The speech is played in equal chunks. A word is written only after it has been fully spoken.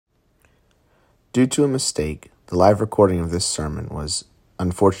Due to a mistake, the live recording of this sermon was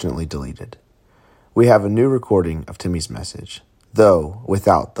unfortunately deleted. We have a new recording of Timmy's message, though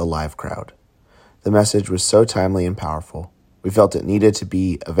without the live crowd. The message was so timely and powerful, we felt it needed to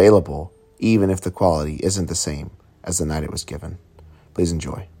be available even if the quality isn't the same as the night it was given. Please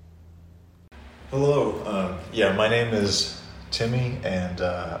enjoy. Hello. My name is Timmy, and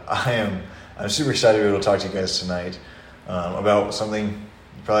I'm super excited to be able to talk to you guys tonight about something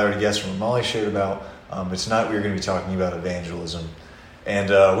you probably already guessed from what Molly shared about. But tonight we are going to be talking about evangelism. And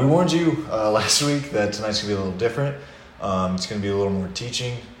we warned you last week that tonight's going to be a little different. It's going to be a little more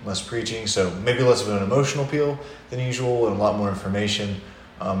teaching, less preaching, so maybe less of an emotional appeal than usual and a lot more information.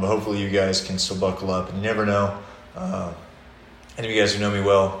 But hopefully you guys can still buckle up. And you never know. Any of you guys who know me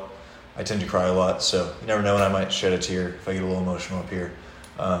well, I tend to cry a lot, so you never know when I might shed a tear if I get a little emotional up here.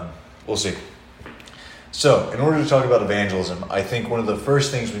 We'll see. So, in order to talk about evangelism, I think one of the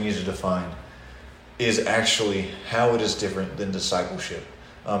first things we need to define is actually how it is different than discipleship.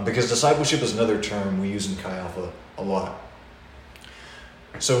 Because discipleship is another term we use in Chi Alpha a lot.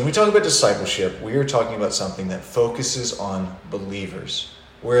 So when we talk about discipleship, we are talking about something that focuses on believers,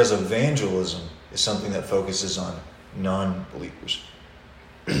 whereas evangelism is something that focuses on non-believers.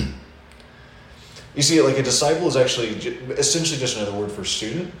 You see, like a disciple is actually essentially just another word for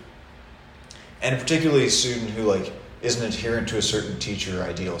student, and particularly a student who isn't adherent to a certain teacher or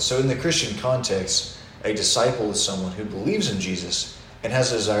ideal. So in the Christian context, a disciple is someone who believes in Jesus and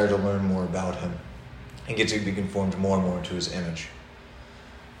has a desire to learn more about him and get to be conformed more and more into his image.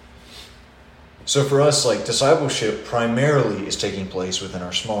 So for us, discipleship primarily is taking place within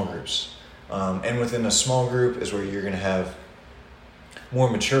our small groups. And within a small group is where you're going to have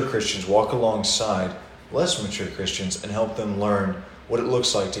more mature Christians walk alongside less mature Christians and help them learn what it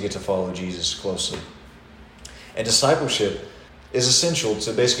looks like to get to follow Jesus closely. And discipleship is essential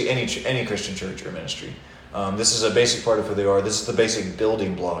to basically any Christian church or ministry. This is a basic part of who they are. This is the basic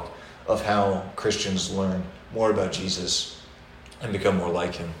building block of how Christians learn more about Jesus and become more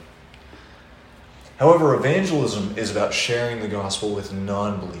like him. However, evangelism is about sharing the gospel with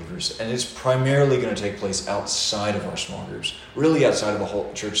non-believers, and it's primarily going to take place outside of our small groups, really outside of a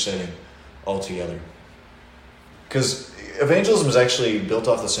whole church setting altogether. Because evangelism is actually built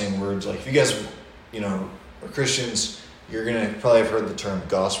off the same words. If you guys, are Christians, you're going to probably have heard the term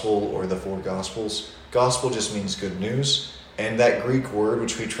gospel or the four gospels. Gospel just means good news, and that Greek word,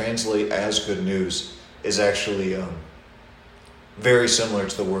 which we translate as good news, is actually very similar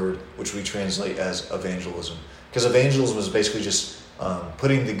to the word which we translate as evangelism. Because evangelism is basically just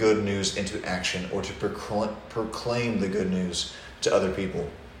putting the good news into action or to proclaim the good news to other people.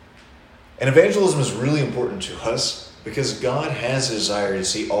 And evangelism is really important to us because God has a desire to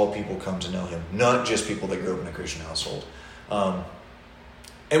see all people come to know him, not just people that grew up in a Christian household.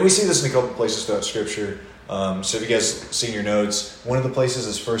 And we see this in a couple places throughout Scripture. So if you guys see in your notes, one of the places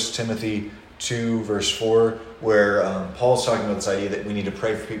is 1 Timothy 2, verse 4, where Paul's talking about this idea that we need to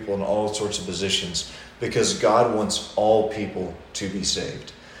pray for people in all sorts of positions because God wants all people to be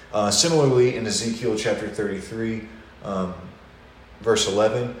saved. Similarly, in Ezekiel chapter 33, verse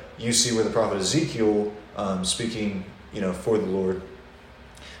 11, you see where the prophet Ezekiel, speaking for the Lord,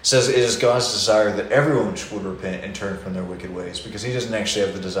 says it is God's desire that everyone would repent and turn from their wicked ways because he doesn't actually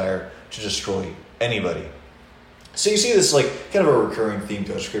have the desire to destroy anybody. So you see this kind of a recurring theme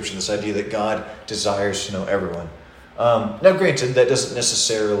throughout Scripture, this idea that God desires to know everyone. Now granted, that doesn't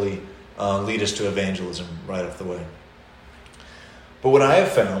necessarily lead us to evangelism right off the way. But what I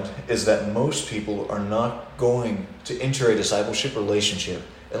have found is that most people are not going to enter a discipleship relationship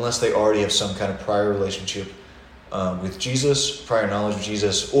unless they already have some kind of prior relationship with Jesus, prior knowledge of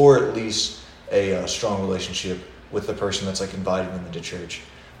Jesus, or at least a strong relationship with the person that's inviting them into church.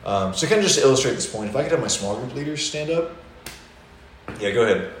 So kind of just to illustrate this point, if I could have my small group leaders stand up. Yeah, go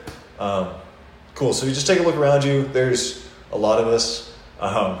ahead. Cool. So you just take a look around you. There's a lot of us.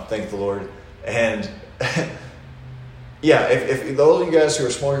 Thank the Lord. And yeah, if all of you guys who are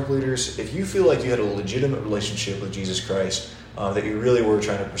small group leaders, if you feel like you had a legitimate relationship with Jesus Christ, that you really were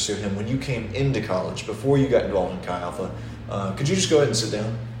trying to pursue him when you came into college, before you got involved in Chi Alpha, could you just go ahead and sit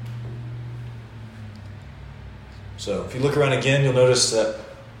down? So if you look around again, you'll notice that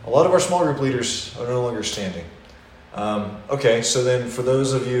a lot of our small group leaders are no longer standing. Okay, so then for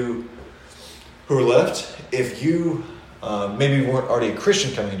those of you who are left, if you maybe weren't already a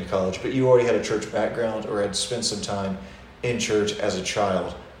Christian coming into college, but you already had a church background or had spent some time in church as a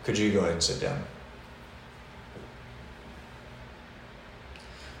child, could you go ahead and sit down?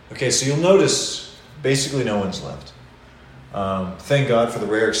 Okay, so you'll notice basically no one's left. Thank God for the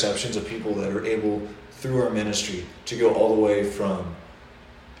rare exceptions of people that are able, through our ministry, to go all the way from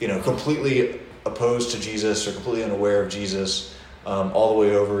completely opposed to Jesus or completely unaware of Jesus, all the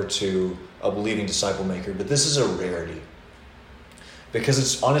way over to a believing disciple maker. But this is a rarity because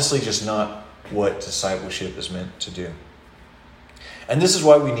it's honestly just not what discipleship is meant to do. And this is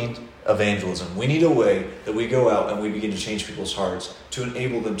why we need evangelism. We need a way that we go out and we begin to change people's hearts to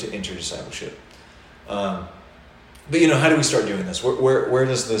enable them to enter discipleship. But how do we start doing this? Where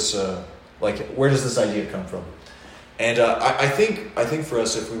does this where does this idea come from? And I think for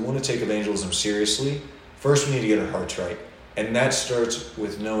us, if we want to take evangelism seriously, first we need to get our hearts right, and that starts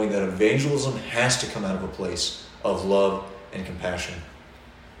with knowing that evangelism has to come out of a place of love and compassion.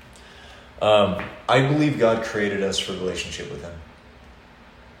 I believe God created us for relationship with Him.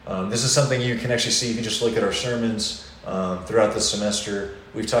 This is something you can actually see if you just look at our sermons throughout the semester.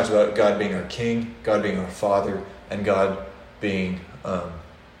 We've talked about God being our King, God being our Father, and God being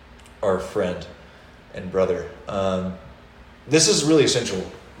our friend and brother. This is really essential,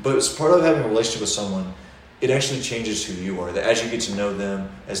 but it's part of having a relationship with someone. It actually changes who you are. That as you get to know them,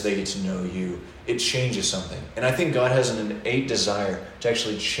 as they get to know you, it changes something. And I think God has an innate desire to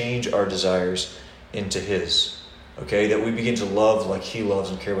actually change our desires into His. Okay, that we begin to love like He loves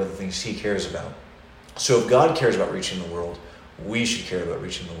and care about the things He cares about. So if God cares about reaching the world, we should care about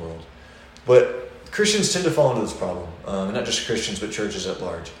reaching the world. But Christians tend to fall into this problem, and not just Christians, but churches at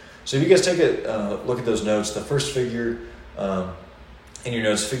large. So if you guys take a look at those notes, the first figure in your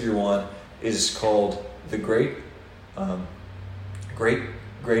notes, figure 1, is called the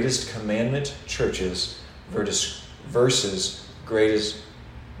greatest commandment churches versus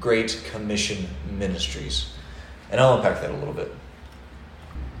Great Commission ministries. And I'll unpack that a little bit.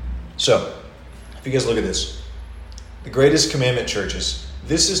 So, if you guys look at this, the greatest commandment churches,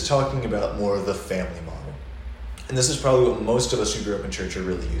 this is talking about more of the family model. And this is probably what most of us who grew up in church are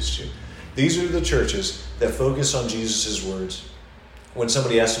really used to. These are the churches that focus on Jesus' words. When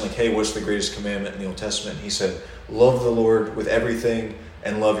somebody asked him, hey, what's the greatest commandment in the Old Testament? He said, love the Lord with everything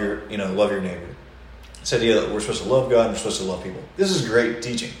and love your neighbor. It's the idea that we're supposed to love God and we're supposed to love people. This is great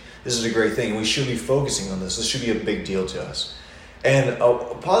teaching. This is a great thing. We should be focusing on this. This should be a big deal to us. And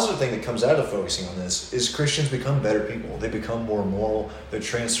a positive thing that comes out of focusing on this is Christians become better people. They become more moral. They're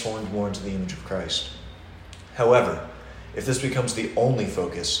transformed more into the image of Christ. However, if this becomes the only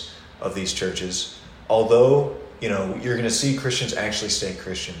focus of these churches, although you're going to see Christians actually stay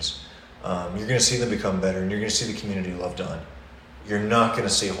Christians, you're going to see them become better, and you're going to see the community loved on, you're not going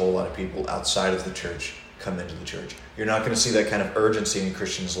to see a whole lot of people outside of the church come into the church. You're not going to see that kind of urgency in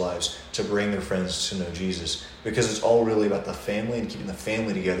Christians' lives to bring their friends to know Jesus, because it's all really about the family and keeping the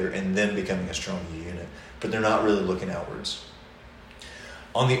family together and them becoming a stronger unit. But they're not really looking outwards.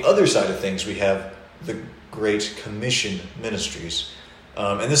 On the other side of things, we have the Great Commission ministries.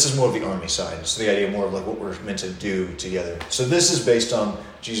 And this is more of the army side. So the idea more of like what we're meant to do together. So this is based on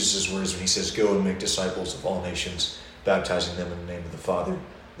Jesus' words when He says, go and make disciples of all nations, baptizing them in the name of the Father,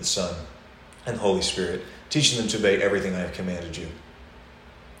 the Son, and the Holy Spirit, teaching them to obey everything I have commanded you.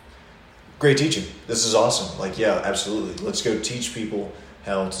 Great teaching. This is awesome. Absolutely. Let's go teach people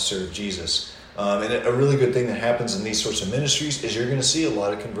how to serve Jesus. And a really good thing that happens in these sorts of ministries is you're going to see a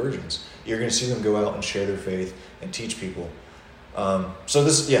lot of conversions. You're going to see them go out and share their faith and teach people. So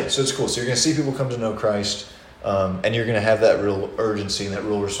it's cool. So you're going to see people come to know Christ, and you're going to have that real urgency and that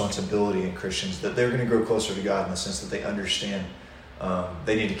real responsibility in Christians that they're going to grow closer to God in the sense that they understand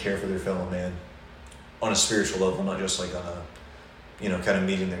they need to care for their fellow man on a spiritual level, not just like on a, kind of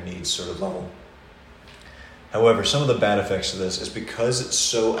meeting their needs sort of level. However, some of the bad effects of this is because it's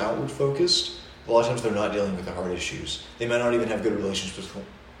so outward focused, a lot of times they're not dealing with the hard issues. They might not even have good relationships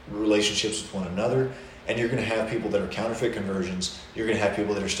with one another, and you're going to have people that are counterfeit conversions. You're going to have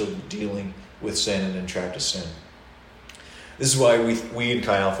people that are still dealing with sin and entrapped to sin. This is why we in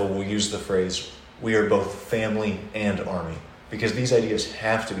Chi Alpha will use the phrase, we are both family and army, because these ideas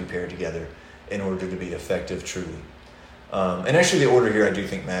have to be paired together in order to be effective truly. And actually the order here I do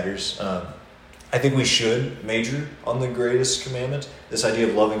think matters. I think we should major on the greatest commandment, this idea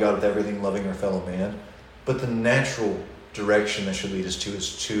of loving God with everything, loving our fellow man. But the natural direction that should lead us to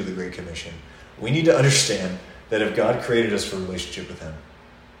is to the Great Commission. We need to understand that if God created us for a relationship with Him,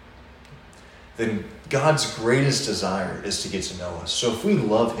 then God's greatest desire is to get to know us. So if we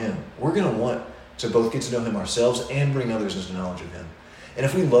love Him, we're going to want to both get to know Him ourselves and bring others into knowledge of Him. And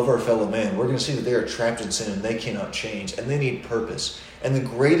if we love our fellow man, we're going to see that they are trapped in sin and they cannot change and they need purpose. And the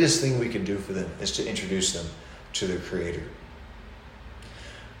greatest thing we can do for them is to introduce them to their Creator.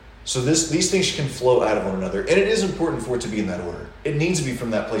 So these things can flow out of one another, and it is important for it to be in that order. It needs to be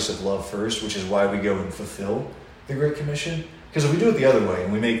from that place of love first, which is why we go and fulfill the Great Commission. Because if we do it the other way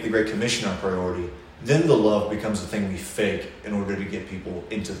and we make the Great Commission our priority, then the love becomes the thing we fake in order to get people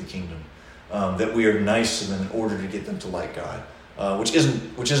into the kingdom. that we are nice to them in order to get them to like God, which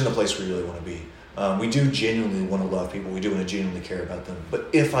isn't a place we really want to be. We do genuinely want to love people. We do want to genuinely care about them. But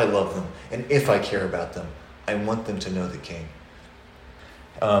if I love them and if I care about them, I want them to know the King.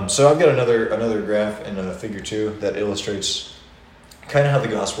 So I've got another graph in figure 2 that illustrates kind of how the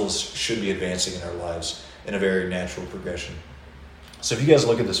Gospels should be advancing in our lives in a very natural progression. So if you guys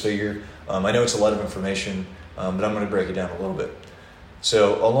look at this figure, I know it's a lot of information, but I'm going to break it down a little bit.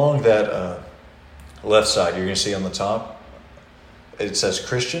 So along that left side, you're going to see on the top, it says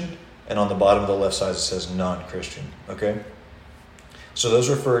Christian, and on the bottom of the left side, it says non-Christian, okay? So those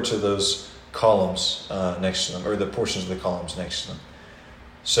refer to those columns next to them, or the portions of the columns next to them.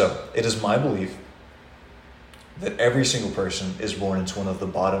 So it is my belief that every single person is born into one of the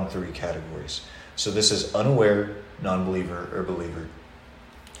bottom 3 categories. So this is unaware, non-believer, or believer.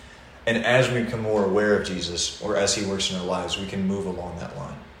 And as we become more aware of Jesus, or as he works in our lives, we can move along that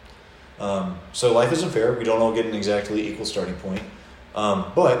line. So life isn't fair. We don't all get an exactly equal starting point.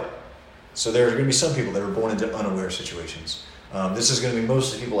 So there are going to be some people that are born into unaware situations. This is going to be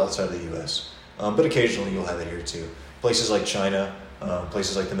mostly people outside of the U.S., but occasionally you'll have it here too. Places like China,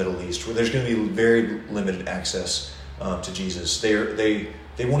 places like the Middle East, where there's going to be very limited access to Jesus. They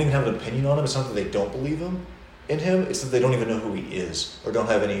won't even have an opinion on him. It's not that they don't believe in him. It's that they don't even know who he is, or don't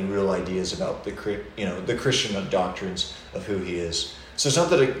have any real ideas about the Christian doctrines of who he is. So it's not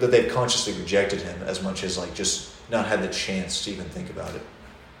that they've consciously rejected him as much as like just not had the chance to even think about it.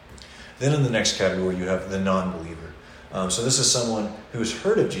 Then in the next category, you have the non-believer. So this is someone who's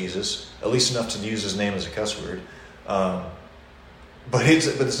heard of Jesus, at least enough to use his name as a cuss word, but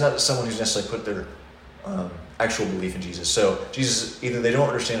it's not someone who's necessarily put their actual belief in Jesus. So Jesus, either they don't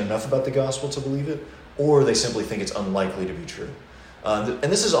understand enough about the gospel to believe it, or they simply think it's unlikely to be true. And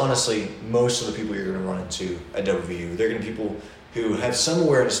this is honestly most of the people you're going to run into at WVU. They're going to be people who have some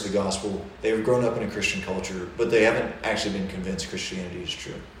awareness of the gospel. They've grown up in a Christian culture, but they haven't actually been convinced Christianity is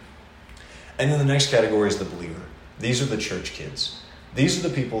true. And then the next category is the believer. These are the church kids. These are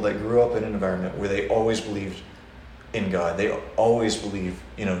the people that grew up in an environment where they always believed in God. They always believed,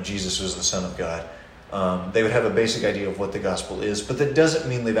 Jesus was the Son of God. They would have a basic idea of what the gospel is, but that doesn't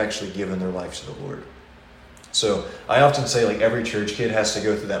mean they've actually given their life to the Lord. So I often say every church kid has to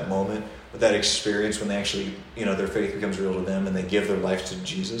go through that moment, with that experience when they actually, their faith becomes real to them and they give their life to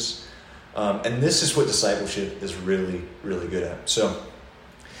Jesus. And this is what discipleship is really, really good at. So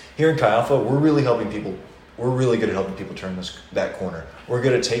here in Chi Alpha, we're really good at helping people turn that corner. We're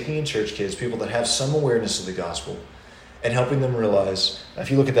good at taking in church kids, people that have some awareness of the gospel, and helping them realize,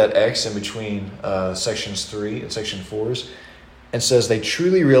 if you look at that X in between sections 3 and section 4s, and says they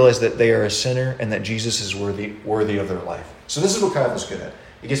truly realize that they are a sinner and that Jesus is worthy of their life. So this is what Chi Alpha is good at.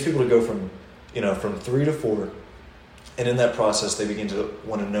 It gets people to go from 3 to 4, and in that process, they begin to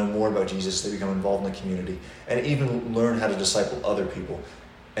want to know more about Jesus. They become involved in the community, and even learn how to disciple other people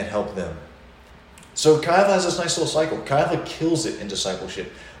and help them. So Chi Alpha has this nice little cycle. Chi Alpha kills it in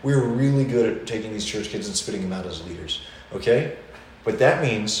discipleship. We're really good at taking these church kids and spitting them out as leaders. Okay? But that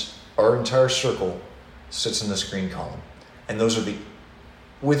means our entire circle sits in this green column. And those are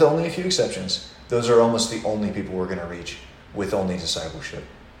with only a few exceptions, those are almost the only people we're going to reach with only discipleship.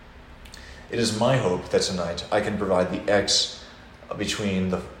 It is my hope that tonight I can provide the X between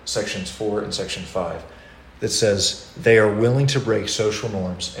the sections 4 and section 5 that says they are willing to break social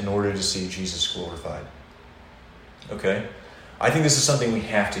norms in order to see Jesus glorified. Okay? I think this is something we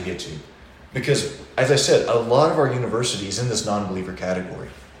have to get to. Because, as I said, a lot of our university is in this non-believer category.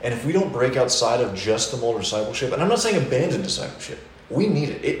 And if we don't break outside of just the mold of discipleship, and I'm not saying abandon discipleship, we need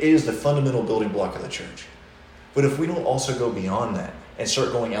it. It is the fundamental building block of the church. But if we don't also go beyond that and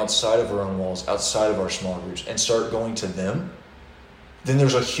start going outside of our own walls, outside of our small groups, and start going to them, then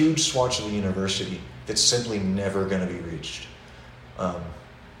there's a huge swatch of the university that's simply never going to be reached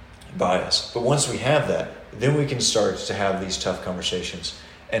by us. But once we have that, then we can start to have these tough conversations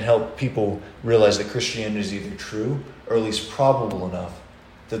and help people realize that Christianity is either true or at least probable enough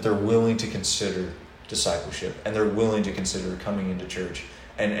that they're willing to consider discipleship and they're willing to consider coming into church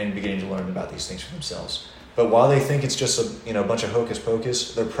and beginning to learn about these things for themselves. But while they think it's just a bunch of hocus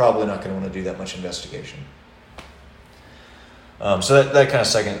pocus, they're probably not going to want to do that much investigation. So that kind of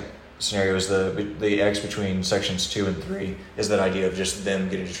second scenario is the X between sections 2 and 3 is that idea of just them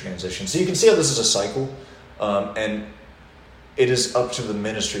getting to transition. So you can see how this is a cycle, and it is up to the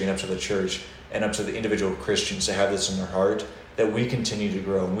ministry and up to the church and up to the individual Christians to have this in their heart that we continue to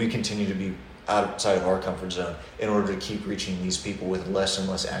grow and we continue to be outside of our comfort zone in order to keep reaching these people with less and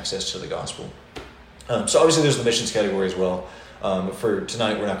less access to the gospel. So obviously there's the missions category as well. For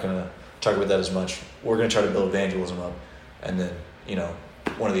tonight, we're not going to talk about that as much. We're going to try to build evangelism up, and then,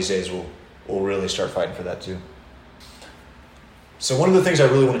 one of these days we'll will really start fighting for that too. So one of the things I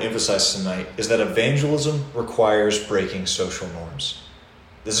really want to emphasize tonight is that evangelism requires breaking social norms.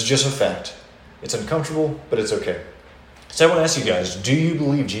 This is just a fact. It's uncomfortable, but it's okay. So I want to ask you guys, do you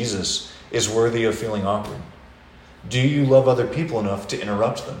believe Jesus is worthy of feeling awkward? Do you love other people enough to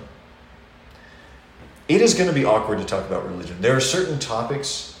interrupt them? It is going to be awkward to talk about religion. There are certain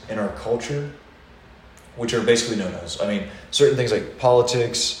topics in our culture which are basically no-nos. I mean, certain things like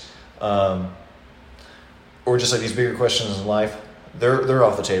politics, or just like these bigger questions in life, they're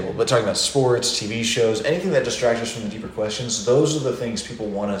off the table. But talking about sports, TV shows, anything that distracts us from the deeper questions, those are the things people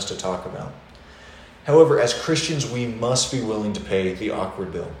want us to talk about. However, as Christians, we must be willing to pay the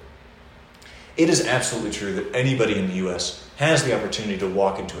awkward bill. It is absolutely true that anybody in the U.S. has the opportunity to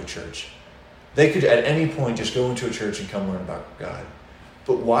walk into a church. They could at any point just go into a church and come learn about God.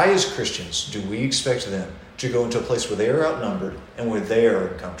 But why, as Christians, do we expect them to go into a place where they are outnumbered and where they are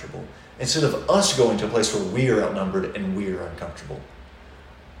uncomfortable, instead of us going to a place where we are outnumbered and we are uncomfortable?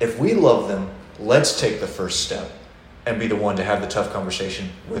 If we love them, let's take the first step and be the one to have the tough conversation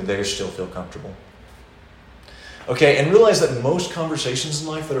where they still feel comfortable. Okay, and realize that most conversations in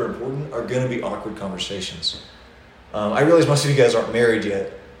life that are important are going to be awkward conversations. I realize most of you guys aren't married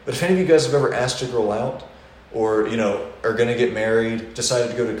yet, but if any of you guys have ever asked a girl out, or, are going to get married,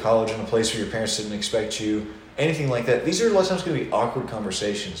 decided to go to college in a place where your parents didn't expect you, anything like that, these are a lot of times going to be awkward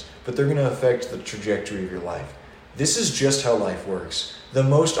conversations, but they're going to affect the trajectory of your life. This is just how life works. The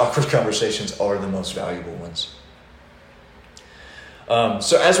most awkward conversations are the most valuable ones.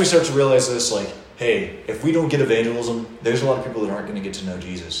 So as we start to realize this, hey, if we don't get evangelism, there's a lot of people that aren't going to get to know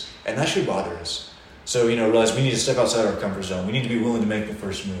Jesus. And that should bother us. So, realize we need to step outside our comfort zone. We need to be willing to make the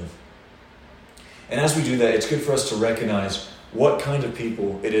first move. And as we do that, it's good for us to recognize what kind of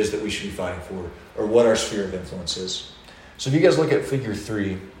people it is that we should be fighting for, or what our sphere of influence is. So if you guys look at figure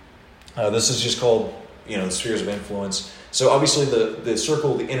 3, this is just called, the spheres of influence. So obviously the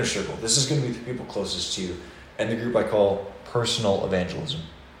circle, the inner circle, this is going to be the people closest to you, and the group I call personal evangelism.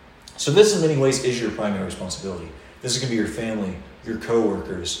 So this in many ways is your primary responsibility. This is going to be your family, your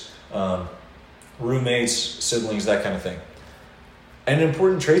coworkers, roommates, siblings, that kind of thing. And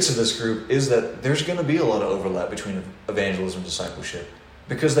important traits of this group is that there's going to be a lot of overlap between evangelism and discipleship.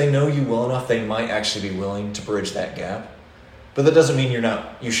 Because they know you well enough, they might actually be willing to bridge that gap. But that doesn't mean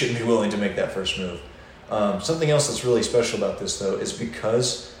you shouldn't be willing to make that first move. Something else that's really special about this, though, is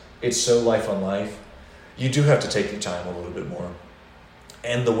because it's so life on life, you do have to take your time a little bit more.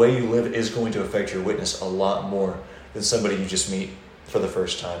 And the way you live is going to affect your witness a lot more than somebody you just meet for the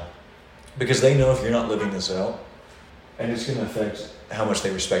first time. Because they know if you're not living this out, and it's going to affect how much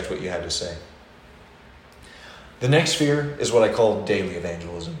they respect what you have to say. The next sphere is what I call daily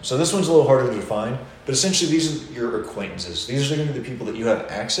evangelism. So this one's a little harder to define, but essentially these are your acquaintances. These are going to be the people that you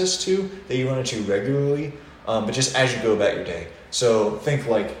have access to, that you run into regularly, but just as you go about your day. So think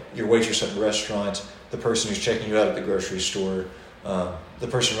like your waitress at a restaurant, the person who's checking you out at the grocery store, the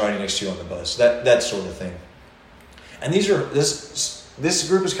person riding next to you on the bus, that sort of thing. And this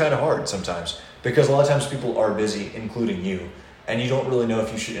group is kind of hard sometimes, because a lot of times people are busy, including you, and you don't really know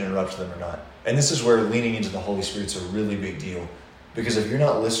if you should interrupt them or not. And this is where leaning into the Holy Spirit's a really big deal, because if you're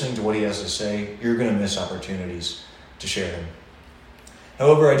not listening to what He has to say, you're going to miss opportunities to share Him.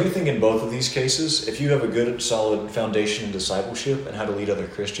 However, I do think in both of these cases, if you have a good, solid foundation in discipleship and how to lead other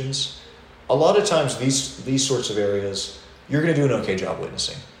Christians, a lot of times these sorts of areas, you're going to do an okay job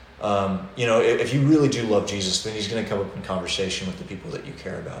witnessing. If you really do love Jesus, then He's going to come up in conversation with the people that you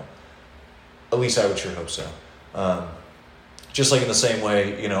care about. At least I would sure hope so. Just like in the same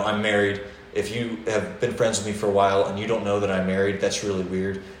way, I'm married. If you have been friends with me for a while and you don't know that I'm married, that's really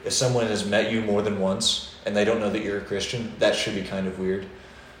weird. If someone has met you more than once and they don't know that you're a Christian, that should be kind of weird.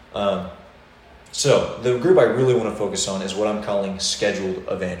 So the group I really want to focus on is what I'm calling scheduled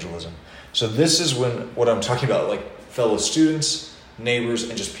evangelism. So this is what I'm talking about, like fellow students, neighbors,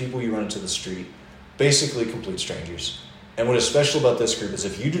 and just people you run into the street. Basically complete strangers. And what is special about this group is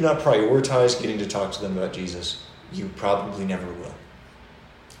if you do not prioritize getting to talk to them about Jesus, you probably never will.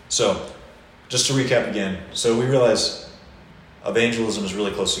 So, just to recap again, so we realize evangelism is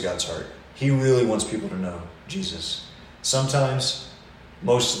really close to God's heart. He really wants people to know Jesus. Sometimes,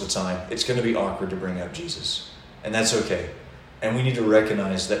 most of the time, it's going to be awkward to bring up Jesus. And that's okay. And we need to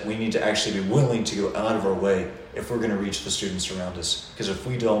recognize that we need to actually be willing to go out of our way if we're going to reach the students around us. Because if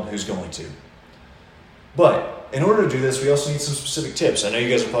we don't, who's going to? But in order to do this, we also need some specific tips. I know you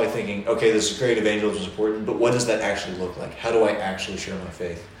guys are probably thinking, okay, this is great, evangelism is important, but what does that actually look like? How do I actually share my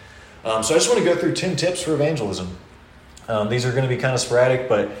faith? So I just want to go through 10 tips for evangelism. These are going to be kind of sporadic,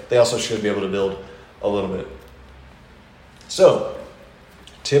 but they also should be able to build a little bit. So,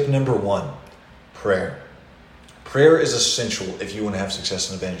 Tip number 1, prayer. Prayer is essential if you want to have success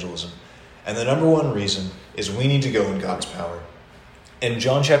in evangelism. And the number one reason is we need to go in God's power. In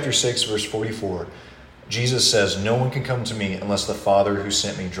John chapter 6, verse 44, Jesus says, "No one can come to me unless the Father who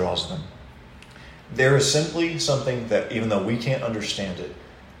sent me draws them." There is simply something that, even though we can't understand it,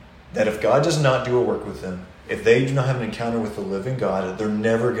 that if God does not do a work with them, if they do not have an encounter with the living God, they're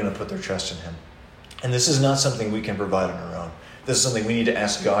never going to put their trust in Him. And this is not something we can provide on our own. This is something we need to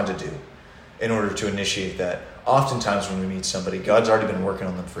ask God to do in order to initiate that. Oftentimes when we meet somebody, God's already been working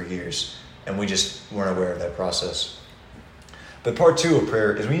on them for years, and we just weren't aware of that process. But part 2 of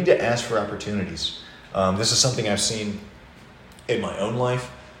prayer is we need to ask for opportunities. This is something I've seen in my own life,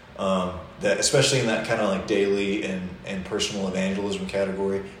 that especially in that kind of like daily and personal evangelism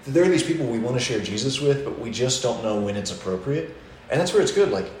category, that there are these people we want to share Jesus with, but we just don't know when it's appropriate. And that's where it's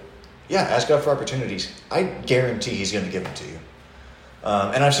good. Like, yeah, ask God for opportunities. I guarantee He's going to give them to you.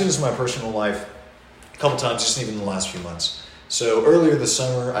 And I've seen this in my personal life a couple times, just even in the last few months. So earlier this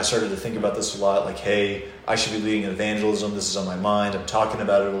summer, I started to think about this a lot. Like, hey, I should be leading an evangelism. This is on my mind. I'm talking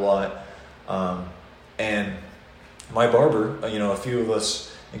about it a lot. And my barber, a few of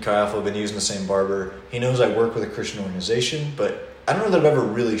us in Chi Alpha have been using the same barber. He knows I work with a Christian organization, but I don't know that I've ever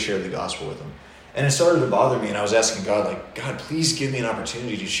really shared the gospel with him. And it started to bother me, and I was asking God, like, God, please give me an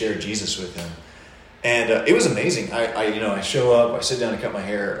opportunity to share Jesus with him. And it was amazing. I show up, I sit down and cut my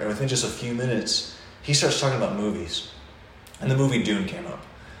hair, and within just a few minutes, he starts talking about movies. And the movie Dune came up.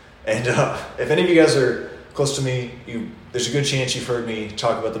 And if any of you guys are close to me, there's a good chance you've heard me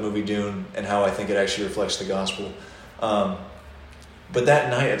talk about the movie Dune and how I think it actually reflects the gospel. But that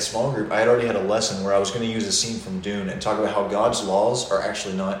night at small group, I had already had a lesson where I was going to use a scene from Dune and talk about how God's laws are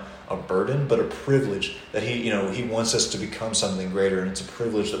actually not a burden, but a privilege, that He wants us to become something greater, and it's a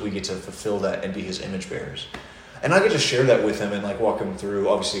privilege that we get to fulfill that and be His image bearers. And I get to share that with him and like walk him through,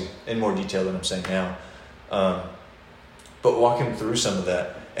 obviously in more detail than I'm saying now, but walk him through some of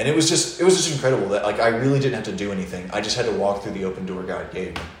that. And it was just incredible that like I really didn't have to do anything. I just had to walk through the open door God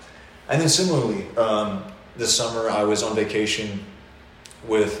gave me. And then similarly, this summer I was on vacation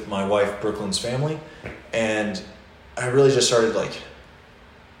with my wife Brooklyn's family, and I really just started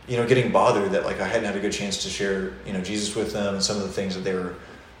getting bothered that like I hadn't had a good chance to share Jesus with them and some of the things that they were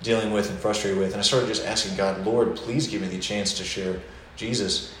dealing with and frustrated with. And I started just asking God, Lord, please give me the chance to share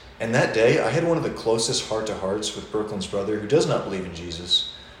Jesus. And that day I had one of the closest heart-to-hearts with Brooklyn's brother, who does not believe in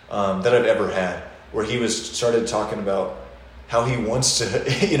Jesus, that I've ever had, where he started talking about how he wants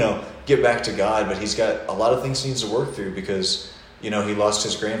to get back to God, but he's got a lot of things he needs to work through because he lost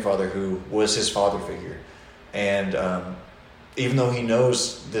his grandfather who was his father figure. And even though he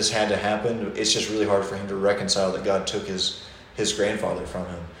knows this had to happen, it's just really hard for him to reconcile that God took his grandfather from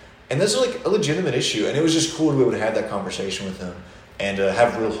him. And this is like a legitimate issue, and it was just cool to be able to have that conversation with him and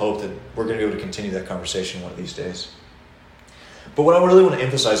have real hope that we're going to be able to continue that conversation one of these days. But what I really want to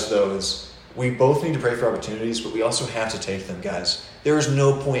emphasize, though, is we both need to pray for opportunities, but we also have to take them, guys. There is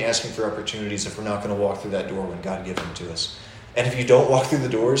no point asking for opportunities if we're not going to walk through that door when God gives them to us. And if you don't walk through the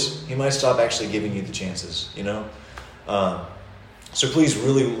doors, He might stop actually giving you the chances, So please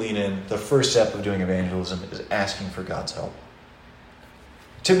really lean in. The first step of doing evangelism is asking for God's help.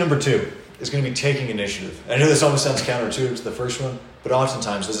 Tip number 2 is going to be taking initiative. I know this almost sounds counterintuitive to the first one, but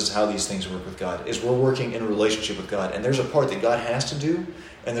oftentimes this is how these things work with God, is we're working in a relationship with God. And there's a part that God has to do,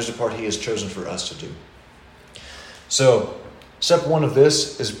 and there's a part He has chosen for us to do. So, step 1 of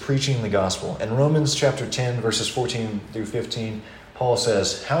this is preaching the gospel. In Romans chapter 10, verses 14 through 15, Paul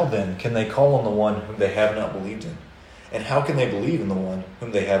says, "How then can they call on the one whom they have not believed in? And how can they believe in the one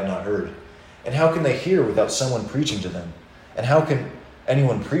whom they have not heard? And how can they hear without someone preaching to them? And how can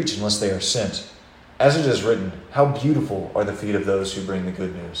anyone preach unless they are sent? As it is written, how beautiful are the feet of those who bring the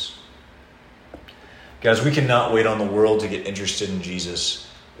good news." Guys, we cannot wait on the world to get interested in Jesus.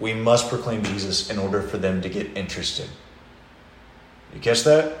 We must proclaim Jesus in order for them to get interested. You catch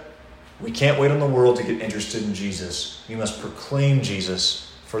that? We can't wait on the world to get interested in Jesus. We must proclaim Jesus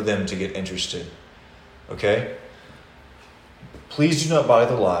for them to get interested. Okay? Please do not buy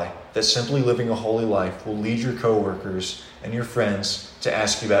the lie that simply living a holy life will lead your coworkers and your friends to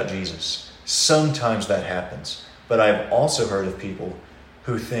ask you about Jesus. Sometimes that happens, but I've also heard of people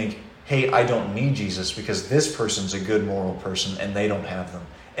who think, hey, I don't need Jesus because this person's a good moral person and they don't have them.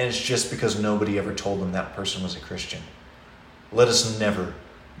 And it's just because nobody ever told them that person was a Christian. Let us never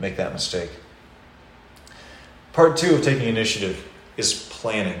make that mistake. Part 2 of taking initiative is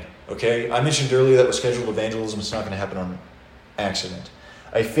planning. Okay? I mentioned earlier that with scheduled evangelism, it's not going to happen on accident.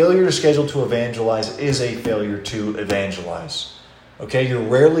 A failure to schedule to evangelize is a failure to evangelize. Okay? You're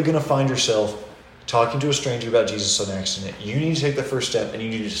rarely going to find yourself talking to a stranger about Jesus on accident, you need to take the first step and you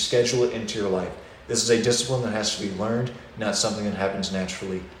need to schedule it into your life. This is a discipline that has to be learned, not something that happens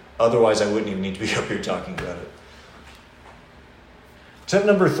naturally. Otherwise, I wouldn't even need to be up here talking about it. Tip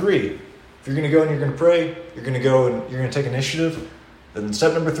number 3, if you're going to go and you're going to pray, you're going to go and you're going to take initiative, then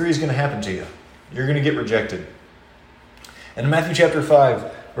step number 3 is going to happen to you. You're going to get rejected. And in Matthew chapter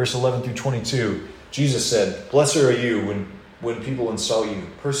 5, verse 11 through 22, Jesus said, "Blessed are you when people insult you,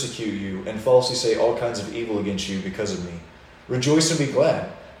 persecute you, and falsely say all kinds of evil against you because of me. Rejoice and be glad,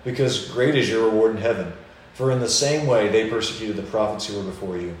 because great is your reward in heaven. For in the same way they persecuted the prophets who were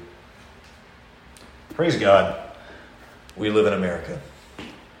before you." Praise God, we live in America.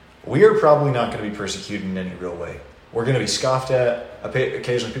 We are probably not going to be persecuted in any real way. We're going to be scoffed at.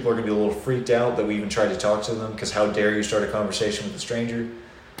 Occasionally people are going to be a little freaked out that we even tried to talk to them, because how dare you start a conversation with a stranger?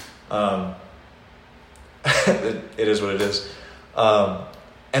 It is what it is.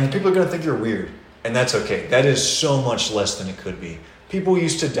 And people are going to think you're weird, and that's okay. That is so much less than it could be. People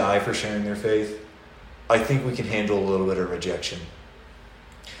used to die for sharing their faith. I think we can handle a little bit of rejection.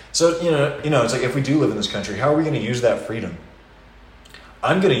 So, it's like, if we do live in this country, how are we going to use that freedom?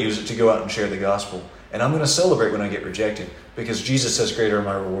 I'm going to use it to go out and share the gospel. And I'm going to celebrate when I get rejected, because Jesus says greater are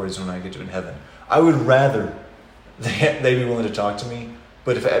my rewards when I get to in heaven. I would rather they be willing to talk to me,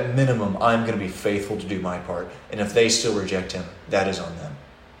 but if at minimum I'm going to be faithful to do my part. And if they still reject him, that is on them.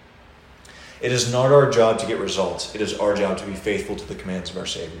 It is not our job to get results. It is our job to be faithful to the commands of our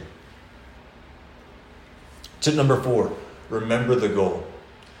Savior. Tip number 4, remember the goal.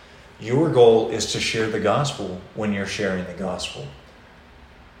 Your goal is to share the gospel when you're sharing the gospel.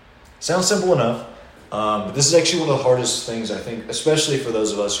 Sounds simple enough, but this is actually one of the hardest things, I think, especially for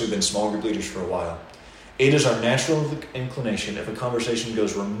those of us who've been small group leaders for a while. It is our natural inclination, if a conversation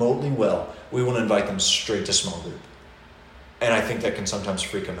goes remotely well, we want to invite them straight to small group. And I think that can sometimes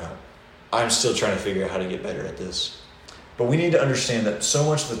freak them out. I'm still trying to figure out how to get better at this. But we need to understand that so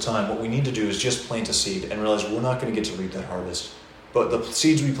much of the time, what we need to do is just plant a seed and realize we're not going to get to reap that harvest. But the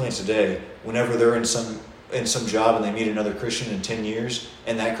seeds we plant today, whenever they're in some job and they meet another Christian in 10 years,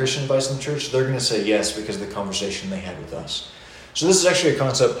 and that Christian invites them to church, they're going to say yes because of the conversation they had with us. So this is actually a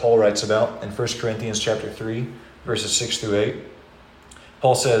concept Paul writes about in 1 Corinthians chapter 3, verses 6 through 8.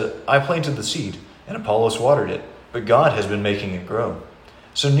 Paul said, "I planted the seed, and Apollos watered it, but God has been making it grow.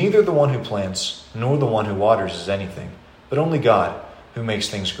 So neither the one who plants nor the one who waters is anything, but only God who makes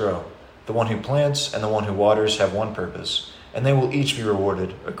things grow. The one who plants and the one who waters have one purpose, and they will each be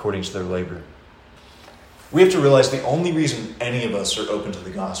rewarded according to their labor." We have to realize the only reason any of us are open to the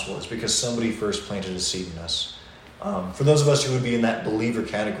gospel is because somebody first planted a seed in us. For those of us who would be in that believer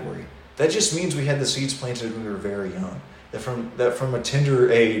category, that just means we had the seeds planted when we were very young. That from a tender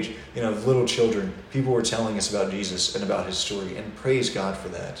age, little children, people were telling us about Jesus and about his story, and praise God for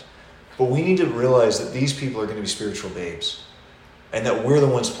that. But we need to realize that these people are going to be spiritual babes, and that we're the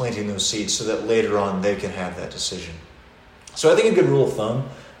ones planting those seeds so that later on they can have that decision. So I think a good rule of thumb,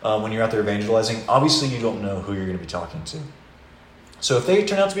 when you're out there evangelizing, obviously you don't know who you're going to be talking to. So if they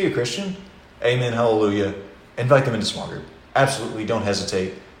turn out to be a Christian, amen, hallelujah, invite them into small group. Absolutely, don't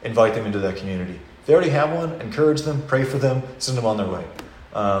hesitate. Invite them into that community. If they already have one, encourage them, pray for them, send them on their way.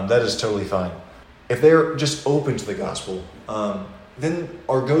 That is totally fine. If they're just open to the gospel, then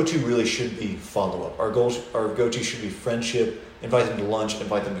our go-to really should be follow-up. Our go-to should be friendship. Invite them to lunch,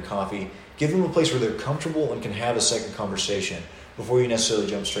 invite them to coffee. Give them a place where they're comfortable and can have a second conversation before you necessarily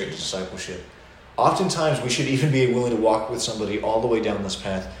jump straight into discipleship. Oftentimes, we should even be willing to walk with somebody all the way down this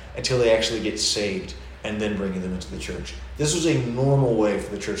path until they actually get saved and then bringing them into the church. This was a normal way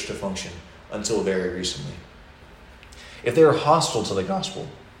for the church to function until very recently. If they are hostile to the gospel,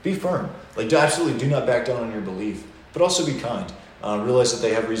 be firm. Absolutely do not back down on your belief, but also be kind. Realize that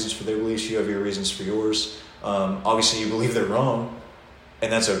they have reasons for their beliefs, you have your reasons for yours. Obviously, you believe they're wrong,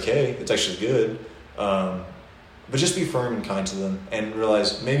 and that's okay. It's actually good. But just be firm and kind to them, and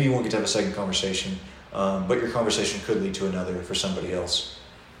realize maybe you won't get to have a second conversation, but your conversation could lead to another for somebody else.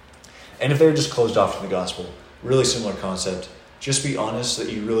 And if they're just closed off to the gospel, really similar concept. Just be honest that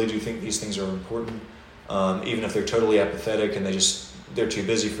you really do think these things are important, even if they're totally apathetic and they're too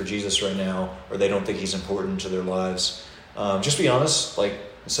busy for Jesus right now, or they don't think he's important to their lives. Just be honest,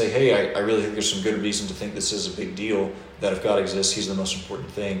 say, hey, I really think there's some good reason to think this is a big deal, that if God exists, he's the most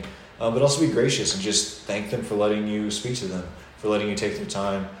important thing. But also be gracious and just thank them for letting you speak to them, for letting you take their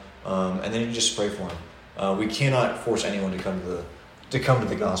time, and then you just pray for them. We cannot force anyone to come to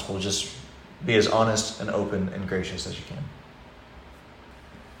the gospel. Just be as honest and open and gracious as you can.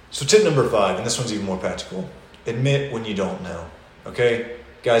 So tip number 5, and this one's even more practical. Admit when you don't know. Okay?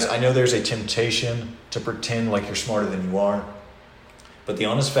 Guys, I know there's a temptation to pretend like you're smarter than you are. But the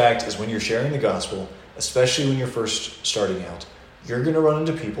honest fact is when you're sharing the gospel, especially when you're first starting out, you're going to run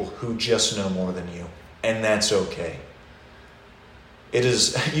into people who just know more than you. And that's okay. You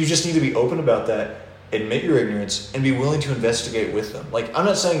just need to be open about that, admit your ignorance, and be willing to investigate with them. Like, I'm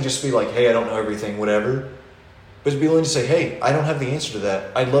not saying just be like, hey, I don't know everything, whatever. But be willing to say, hey, I don't have the answer to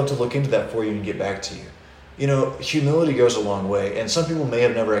that. I'd love to look into that for you and get back to you. You know, humility goes a long way. And some people may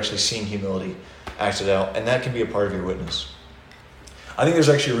have never actually seen humility acted out. And that can be a part of your witness. I think there's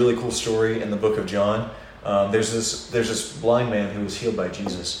actually a really cool story in the book of John. There's this blind man who was healed by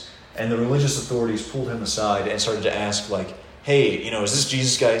Jesus. And the religious authorities pulled him aside and started to ask, like, hey, you know, is this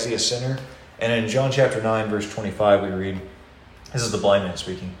Jesus guy? Is he a sinner? And in John chapter 9, verse 25, we read, this is the blind man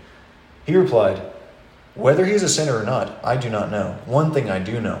speaking. He replied, whether he is a sinner or not, I do not know. One thing I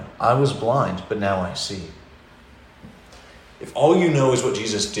do know, I was blind, but now I see. If all you know is what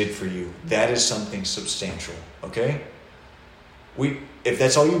Jesus did for you, that is something substantial, okay? If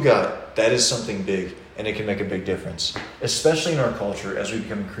that's all you got, that is something big, and it can make a big difference. Especially in our culture, as we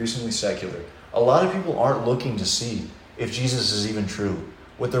become increasingly secular. A lot of people aren't looking to see if Jesus is even true.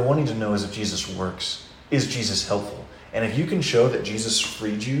 What they're wanting to know is if Jesus works. Is Jesus helpful? And if you can show that Jesus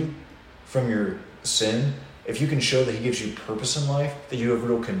freed you from your sin, if you can show that he gives you purpose in life, that you have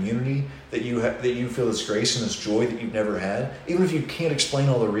real community, that you feel this grace and this joy that you've never had, even if you can't explain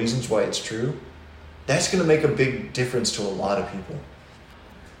all the reasons why it's true, that's going to make a big difference to a lot of people.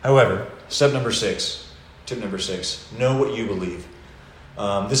 However, tip number six, know what you believe.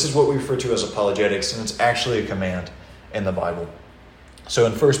 This is what we refer to as apologetics, and it's actually a command in the Bible. So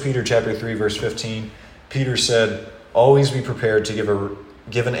in 1 Peter chapter 3, verse 15, Peter said, always be prepared to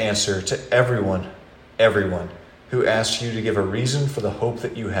give an answer to everyone who asks you to give a reason for the hope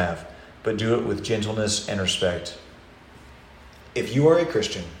that you have, but do it with gentleness and respect. If you are a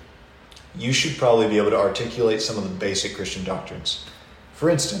Christian, you should probably be able to articulate some of the basic Christian doctrines. For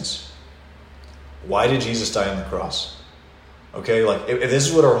instance, why did Jesus die on the cross? Okay, like if this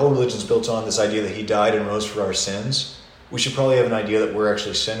is what our whole religion is built on, this idea that he died and rose for our sins, we should probably have an idea that we're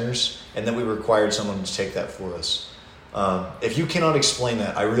actually sinners and that we required someone to take that for us. If you cannot explain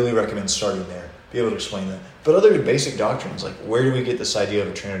that, I really recommend starting there. Be able to explain that. But other basic doctrines, like where do we get this idea of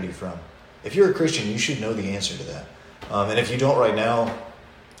a Trinity from? If you're a Christian, you should know the answer to that. And if you don't right now,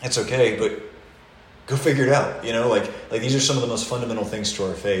 it's okay, but go figure it out. You know, like these are some of the most fundamental things to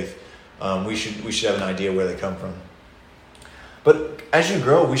our faith. We should have an idea where they come from. But as you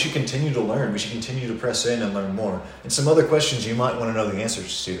grow, we should continue to learn. We should continue to press in and learn more. And some other questions you might want to know the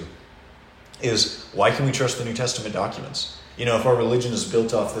answers to is, why can we trust the New Testament documents? You know, if our religion is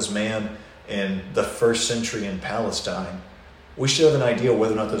built off this man in the 1st century in Palestine, we should have an idea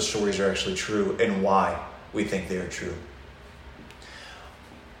whether or not those stories are actually true and why we think they are true.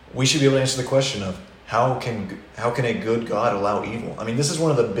 We should be able to answer the question of, how can a good God allow evil? I mean, this is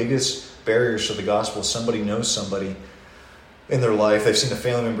one of the biggest barriers to the gospel. Somebody knows somebody in their life, they've seen a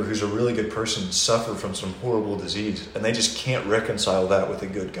family member who's a really good person suffer from some horrible disease, and they just can't reconcile that with a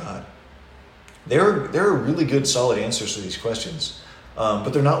good God. There are really good, solid answers to these questions, but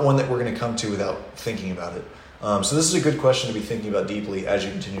they're not one that we're going to come to without thinking about it. So this is a good question to be thinking about deeply as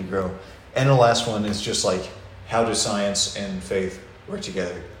you continue to grow. And the last one is just like, how do science and faith work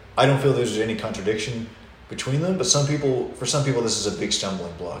together? I don't feel there's any contradiction between them, but for some people, this is a big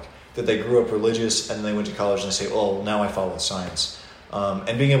stumbling block. That they grew up religious and then they went to college and they say, oh, now I follow science.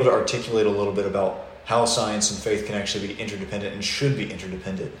 And being able to articulate a little bit about how science and faith can actually be interdependent and should be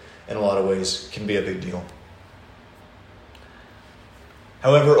interdependent in a lot of ways can be a big deal.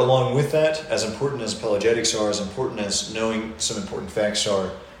 However, along with that, as important as apologetics are, as important as knowing some important facts are,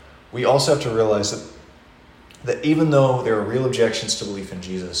 we also have to realize that even though there are real objections to belief in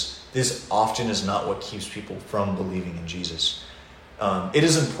Jesus, this often is not what keeps people from believing in Jesus. It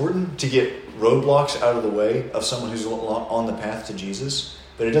is important to get roadblocks out of the way of someone who's on the path to Jesus,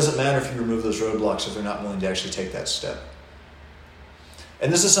 but it doesn't matter if you remove those roadblocks if they're not willing to actually take that step.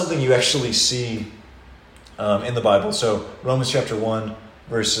 And this is something you actually see in the Bible. So Romans chapter 1,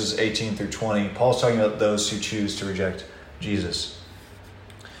 verses 18 through 20, Paul's talking about those who choose to reject Jesus.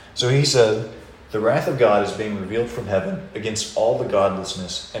 So he said, the wrath of God is being revealed from heaven against all the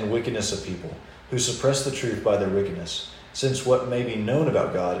godlessness and wickedness of people who suppress the truth by their wickedness. Since what may be known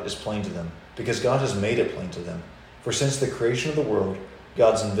about God is plain to them, because God has made it plain to them. For since the creation of the world,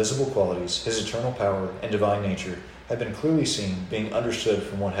 God's invisible qualities, his eternal power and divine nature, have been clearly seen, being understood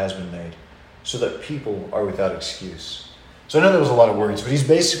from what has been made, so that people are without excuse. So I know that was a lot of words, but he's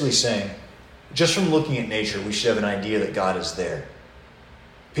basically saying, just from looking at nature, we should have an idea that God is there.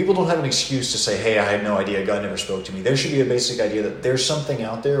 People don't have an excuse to say, hey, I had no idea, God never spoke to me. There should be a basic idea that there's something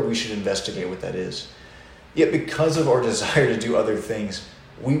out there, we should investigate what that is. Yet because of our desire to do other things,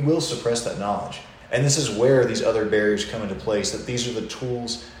 we will suppress that knowledge. And this is where these other barriers come into place, that these are the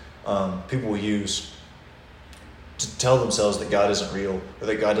tools people will use to tell themselves that God isn't real or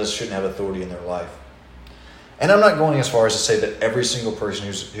that God shouldn't have authority in their life. And I'm not going as far as to say that every single person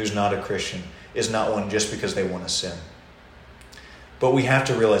who's not a Christian is not one just because they want to sin. But we have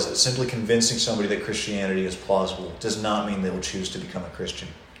to realize that simply convincing somebody that Christianity is plausible does not mean they will choose to become a Christian.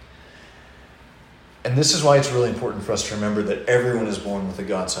 And this is why it's really important for us to remember that everyone is born with a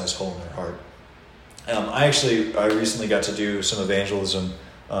God-sized hole in their heart. I recently got to do some evangelism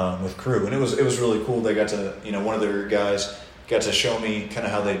with Crew, and it was really cool. They got to, one of their guys got to show me kind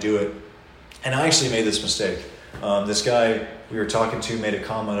of how they do it. And I actually made this mistake. This guy we were talking to made a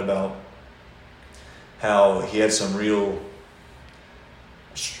comment about how he had some real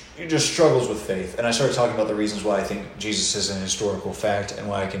just struggles with faith. And I started talking about the reasons why I think Jesus is an historical fact and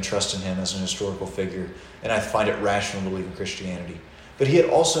why I can trust in him as an historical figure. And I find it rational to believe in Christianity. But he had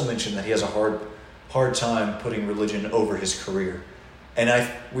also mentioned that he has a hard time putting religion over his career. And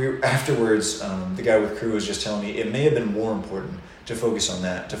afterwards, the guy with Crew was just telling me it may have been more important to focus on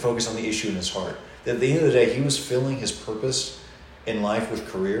that, to focus on the issue in his heart. That at the end of the day, he was filling his purpose in life with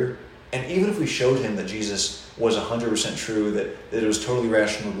career. And even if we showed him that Jesus was 100% true, that it was totally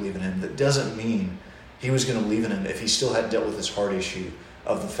rational to believe in him, that doesn't mean he was going to believe in him if he still hadn't dealt with his heart issue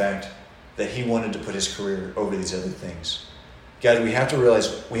of the fact that he wanted to put his career over these other things. Guys, we have to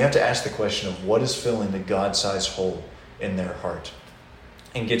realize, we have to ask the question of what is filling the God-sized hole in their heart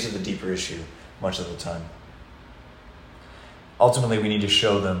and get to the deeper issue much of the time. Ultimately, we need to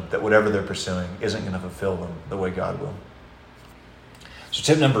show them that whatever they're pursuing isn't going to fulfill them the way God will. So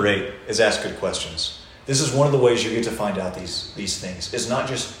tip number 8 is ask good questions. This is one of the ways you get to find out these things. It's not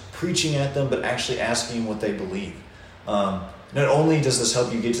just preaching at them, but actually asking what they believe. Not only does this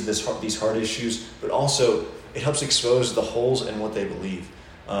help you get to these hard issues, but also it helps expose the holes in what they believe.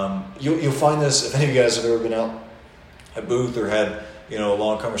 You'll find this, if any of you guys have ever been out at booth or had a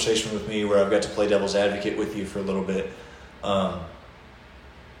long conversation with me where I've got to play devil's advocate with you for a little bit.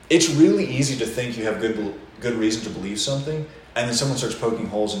 It's really easy to think you have good reason to believe something, and then someone starts poking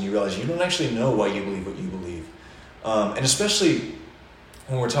holes and you realize you don't actually know why you believe what you believe. And especially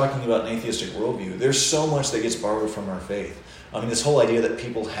when we're talking about an atheistic worldview, there's so much that gets borrowed from our faith. I mean, this whole idea that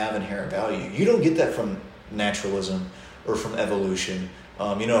people have inherent value, you don't get that from naturalism or from evolution.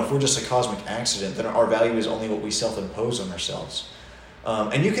 If we're just a cosmic accident, then our value is only what we self-impose on ourselves.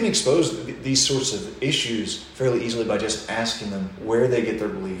 And you can expose these sorts of issues fairly easily by just asking them where they get their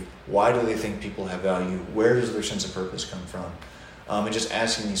belief, why do they think people have value, where does their sense of purpose come from, and just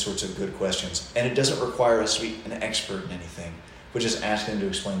asking these sorts of good questions. And it doesn't require us to be an expert in anything, but just asking them to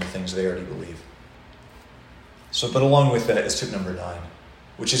explain the things they already believe. But along with that is tip number 9,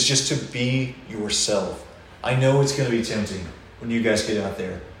 which is just to be yourself. I know it's going to be tempting when you guys get out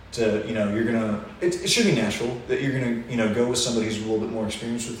there to, it should be natural that you're going to, go with somebody who's a little bit more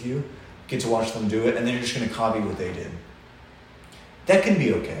experienced with you, get to watch them do it, and then you're just going to copy what they did. That can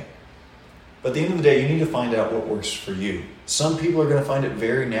be okay. But at the end of the day, you need to find out what works for you. Some people are going to find it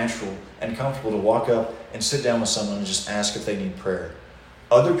very natural and comfortable to walk up and sit down with someone and just ask if they need prayer.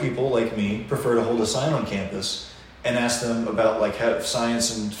 Other people, like me, prefer to hold a sign on campus and ask them about how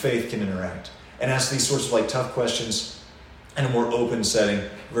science and faith can interact, and ask these sorts of tough questions in a more open setting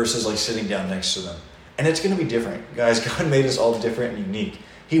versus sitting down next to them. And it's going to be different. Guys, God made us all different and unique.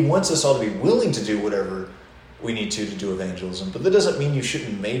 He wants us all to be willing to do whatever we need to do evangelism. But that doesn't mean you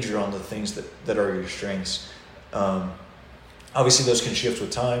shouldn't major on the things that are your strengths. Obviously, those can shift with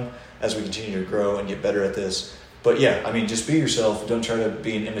time as we continue to grow and get better at this. But yeah, just be yourself. Don't try to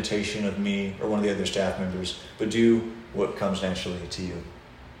be an imitation of me or one of the other staff members, but do what comes naturally to you.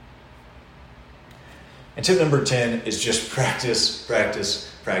 And tip number 10 is just practice,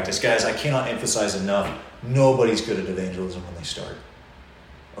 practice, practice. Guys, I cannot emphasize enough, nobody's good at evangelism when they start.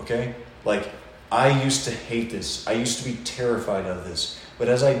 Okay? I used to hate this. I used to be terrified of this. But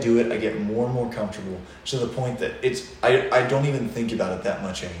as I do it, I get more and more comfortable to the point that I don't even think about it that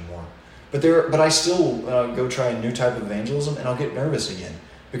much anymore. But I still go try a new type of evangelism, and I'll get nervous again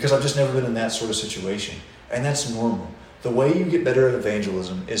because I've just never been in that sort of situation. And that's normal. The way you get better at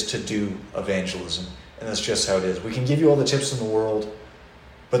evangelism is to do evangelism. And that's just how it is. We can give you all the tips in the world,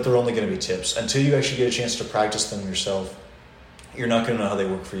 but they're only going to be tips. Until you actually get a chance to practice them yourself, you're not going to know how they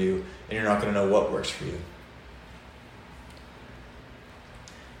work for you, and you're not going to know what works for you.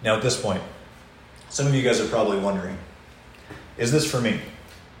 Now at this point, some of you guys are probably wondering, is this for me?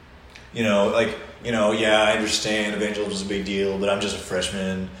 Yeah, I understand evangelism is a big deal, but I'm just a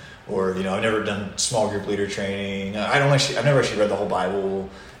freshman, or, I've never done small group leader training. I've never actually read the whole Bible.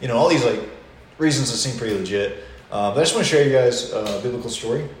 All these reasons that seem pretty legit. But I just want to share you guys a biblical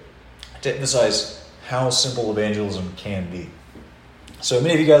story to emphasize how simple evangelism can be. So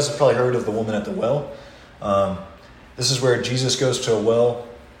many of you guys have probably heard of the woman at the well. This is where Jesus goes to a well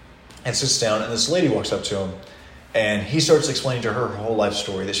and sits down, and this lady walks up to him, and he starts explaining to her whole life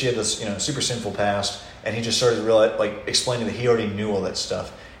story, that she had this, super sinful past, and he just started to realize, explaining that he already knew all that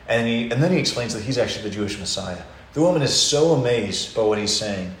stuff. And then he explains that he's actually the Jewish Messiah. The woman is so amazed by what he's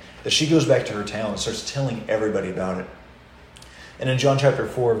saying that she goes back to her town and starts telling everybody about it. And in John chapter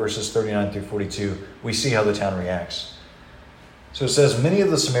 4, verses 39 through 42, we see how the town reacts. So it says, many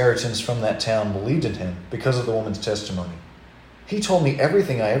of the Samaritans from that town believed in him because of the woman's testimony. He told me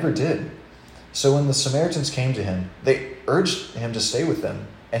everything I ever did. So when the Samaritans came to him, they urged him to stay with them,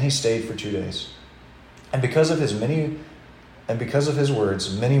 and he stayed for 2 days. And because of his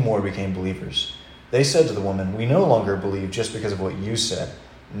words, many more became believers. They said to the woman, we no longer believe just because of what you said.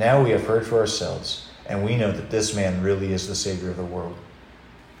 Now we have heard for ourselves, and we know that this man really is the Savior of the world.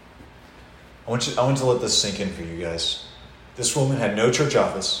 I want to let this sink in for you guys. This woman had no church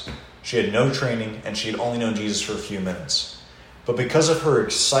office, she had no training, and she had only known Jesus for a few minutes. But because of her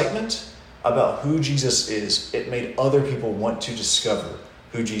excitement about who Jesus is, it made other people want to discover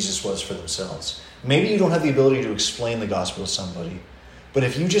who Jesus was for themselves. Maybe you don't have the ability to explain the gospel to somebody, but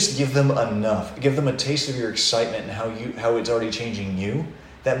if you just give them enough, give them a taste of your excitement and how it's already changing you,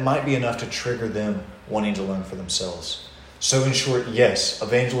 that might be enough to trigger them wanting to learn for themselves. So in short, yes,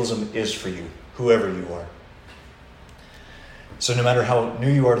 evangelism is for you, whoever you are. So no matter how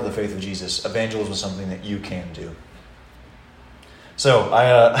new you are to the faith of Jesus, evangelism is something that you can do. So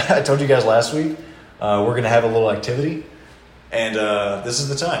I told you guys last week, we're going to have a little activity, and this is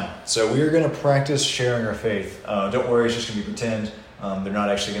the time. So we are going to practice sharing our faith. Don't worry, it's just going to be pretend. They're not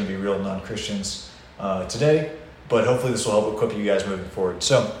actually going to be real non-Christians today, but hopefully this will help equip you guys moving forward.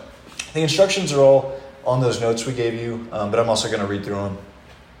 So the instructions are all on those notes we gave you, but I'm also going to read through them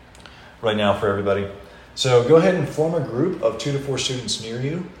right now for everybody. So go ahead and form a group of 2 to 4 students near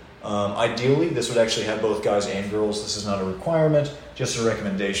you. Ideally, this would actually have both guys and girls. This is not a requirement, just a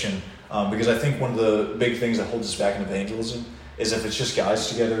recommendation. Because I think one of the big things that holds us back in evangelism is if it's just guys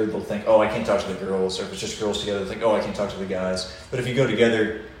together, they'll think, oh, I can't talk to the girls. Or if it's just girls together, they'll think, oh, I can't talk to the guys. But if you go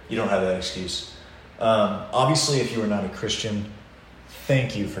together, you don't have that excuse. Obviously, if you are not a Christian,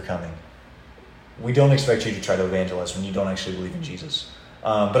 thank you for coming. We don't expect you to try to evangelize when you don't actually believe in Jesus.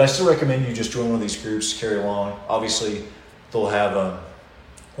 But I still recommend you just join one of these groups, carry along. Obviously, they'll have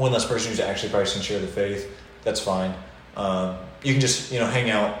one less person who's actually probably going to share the faith. That's fine. You can just hang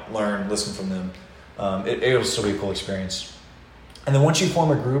out, learn, listen from them. It'll still be a cool experience. And then once you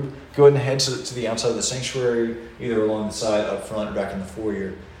form a group, go ahead and head to the outside of the sanctuary, either along the side, up front, or back in the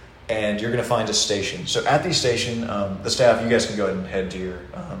foyer. And you're going to find a station. So at the station, the staff, you guys can go ahead and head to your,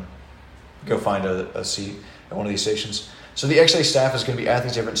 go find a seat at one of these stations. So the XA staff is going to be at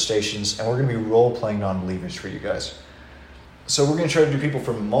these different stations, and we're going to be role-playing non-believers for you guys. So we're going to try to do people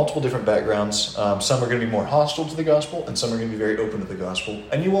from multiple different backgrounds. Some are going to be more hostile to the gospel, and some are going to be very open to the gospel.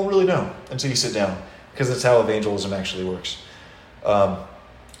 And you won't really know until you sit down, because that's how evangelism actually works.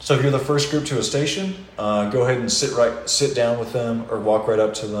 So if you're the first group to a station, go ahead and sit down with them or walk right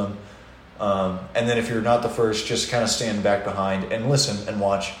up to them. And then if you're not the first, just kind of stand back behind and listen and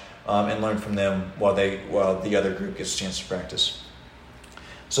watch and learn from them while the other group gets a chance to practice.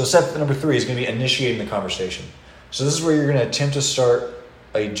 So step number 3 is going to be initiating the conversation. So this is where you're going to attempt to start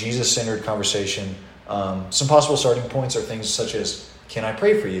a Jesus-centered conversation. Some possible starting points are things such as, can I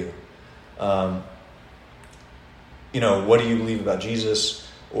pray for you? What do you believe about Jesus?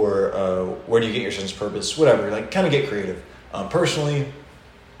 Or where do you get your sense of purpose? Whatever, kind of get creative. Personally,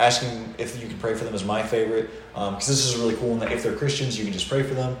 asking if you can pray for them is my favorite, because this is really cool in that if they're Christians, you can just pray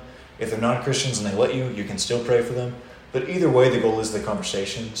for them. If they're not Christians and they let you, you can still pray for them. But either way, the goal is the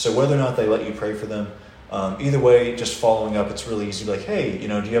conversation. So whether or not they let you pray for them, either way, just following up, it's really easy to be like, hey, do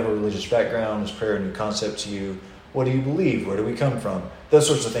you have a religious background? Is prayer a new concept to you? What do you believe? Where do we come from? Those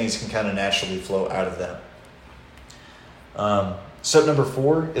sorts of things can kind of naturally flow out of that. Step number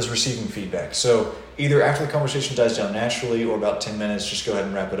 4 is receiving feedback. So either after the conversation dies down naturally or about 10 minutes, just go ahead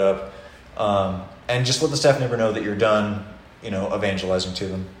and wrap it up. And just let the staff member know that you're done, evangelizing to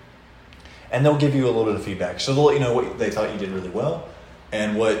them. And they'll give you a little bit of feedback. So they'll let you know what they thought you did really well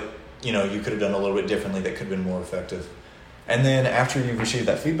and what, you could have done a little bit differently that could have been more effective. And then after you've received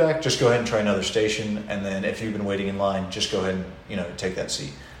that feedback, just go ahead and try another station. And then if you've been waiting in line, just go ahead and, take that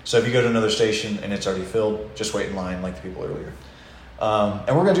seat. So if you go to another station and it's already filled, just wait in line like the people earlier.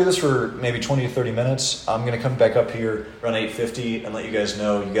 And we're going to do this for maybe 20 to 30 minutes. I'm going to come back up here around 8:50 and let you guys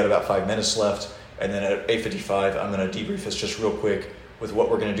know you got about 5 minutes left. And then at 8:55, I'm going to debrief us just real quick with what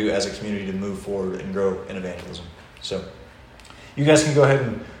we're going to do as a community to move forward and grow in evangelism. So you guys can go ahead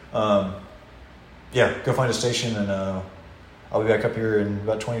and go find a station, and I'll be back up here in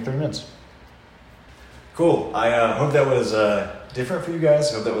about 20, 30 minutes. Cool. I hope that was different for you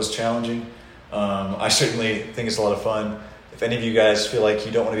guys. I hope that was challenging. I certainly think it's a lot of fun. If any of you guys feel like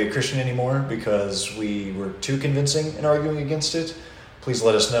you don't want to be a Christian anymore because we were too convincing in arguing against it, please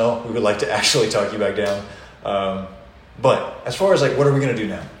let us know. We would like to actually talk you back down. But as far as what are we going to do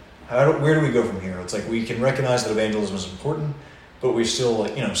now? Where do we go from here? It's we can recognize that evangelism is important, but we're still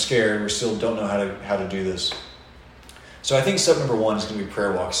scared. We still don't know how to do this. So I think step number 1 is going to be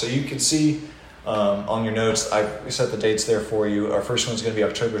prayer walks. So you can see on your notes, I set the dates there for you. Our first one's going to be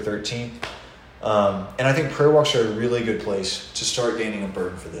October 13th. And I think prayer walks are a really good place to start gaining a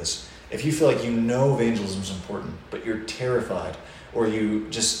burden for this. If you feel like evangelism is important, but you're terrified, or you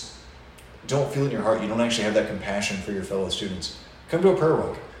just don't feel it in your heart, you don't actually have that compassion for your fellow students, come to a prayer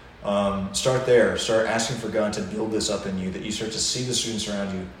walk. Start there. Start asking for God to build this up in you, that you start to see the students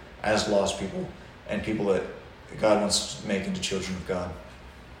around you as lost people and people that God wants to make into children of God.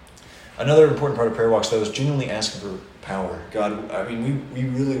 Another important part of prayer walks, though, is genuinely asking for power. God, we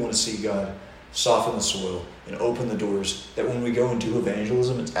really want to see God soften the soil and open the doors, that when we go and do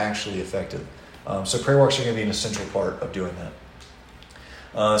evangelism, it's actually effective. So prayer walks are going to be an essential part of doing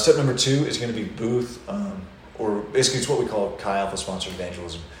that. Step number 2 is going to be booth, or basically it's what we call Chi Alpha sponsored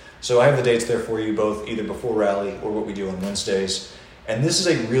evangelism. So I have the dates there for you, both either before rally or what we do on Wednesdays. And this is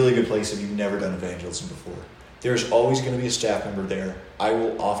a really good place if you've never done evangelism before. There's always going to be a staff member there. I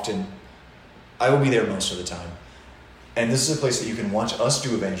will be there most of the time. And this is a place that you can watch us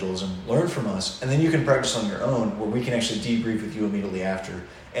do evangelism, learn from us, and then you can practice on your own, where we can actually debrief with you immediately after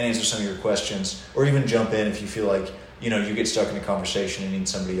and answer some of your questions, or even jump in if you feel like you get stuck in a conversation and need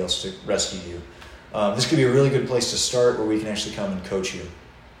somebody else to rescue you. This could be a really good place to start, where we can actually come and coach you.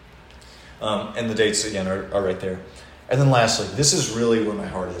 And the dates, again, are right there. And then lastly, this is really where my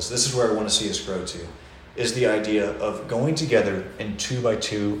heart is. This is where I want to see us grow to, is the idea of going together in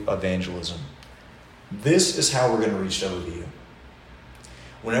 2x2 evangelism. This is how we're going to reach WVU.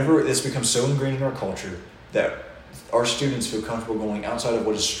 Whenever this becomes so ingrained in our culture that our students feel comfortable going outside of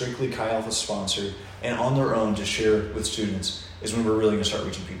what is strictly Chi Alpha sponsored and on their own to share with students, is when we're really going to start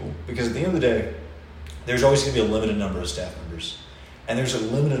reaching people. Because at the end of the day, there's always going to be a limited number of staff members. And there's a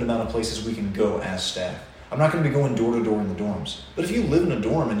limited amount of places we can go as staff. I'm not going to be going door to door in the dorms. But if you live in a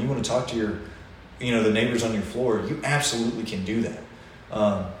dorm and you want to talk to the neighbors on your floor, you absolutely can do that.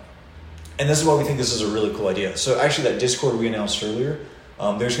 And this is why we think this is a really cool idea. So actually that Discord we announced earlier,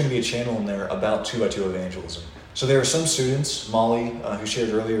 there's going to be a channel in there about 2x2 evangelism. So there are some students, Molly, who shared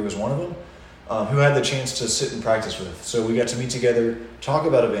earlier, was one of them, who had the chance to sit and practice with. So we got to meet together, talk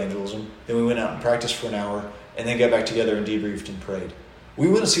about evangelism, then we went out and practiced for an hour, and then got back together and debriefed and prayed. We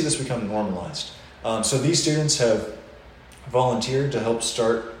want to see this become normalized. So these students have volunteered to help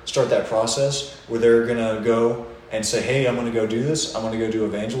start that process, where they're going to go and say, hey, I'm going to go do this. I'm going to go do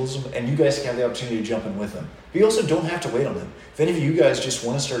evangelism. And you guys can have the opportunity to jump in with them. But you also don't have to wait on them. If any of you guys just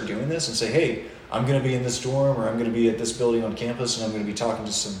want to start doing this and say, hey, I'm going to be in this dorm, or I'm going to be at this building on campus, and I'm going to be talking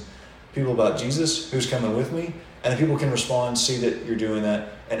to some people about Jesus, who's coming with me? And the people can respond, see that you're doing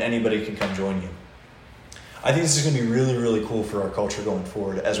that, and anybody can come join you. I think this is going to be really, really cool for our culture going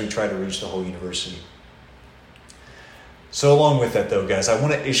forward as we try to reach the whole university. So along with that, though, guys, I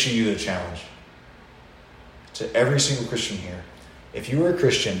want to issue you the challenge to every single Christian here. If you are a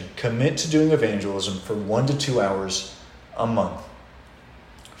Christian, commit to doing evangelism for 1 to 2 hours a month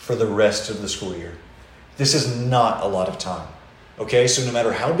for the rest of the school year. This is not a lot of time. Okay, so no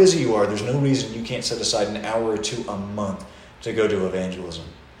matter how busy you are, there's no reason you can't set aside an hour or 2 a month to go do evangelism.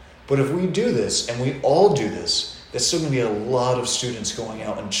 But if we do this, and we all do this, there's still going to be a lot of students going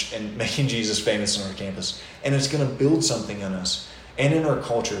out and making Jesus famous on our campus. And it's going to build something in us and in our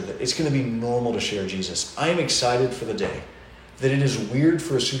culture that it's going to be normal to share Jesus. I am excited for the day that it is weird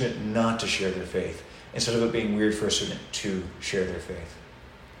for a student not to share their faith, instead of it being weird for a student to share their faith.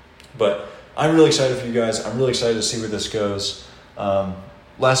 But I'm really excited for you guys. I'm really excited to see where this goes.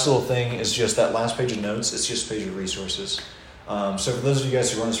 Last little thing is just that last page of notes. It's just a page of resources. So for those of you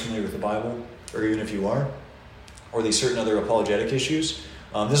guys who aren't as familiar with the Bible, or even if you are, or these certain other apologetic issues,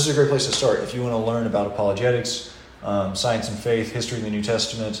 this is a great place to start. If you want to learn about apologetics, science and faith, history in the New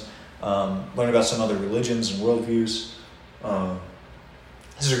Testament, learn about some other religions and worldviews,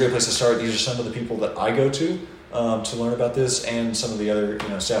 this is a great place to start. These are some of the people that I go to learn about this, and some of the other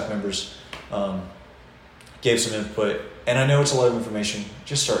staff members gave some input. And I know it's a lot of information.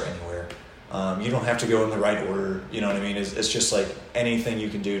 Just start anywhere. You don't have to go in the right order. You know what I mean? It's just like anything you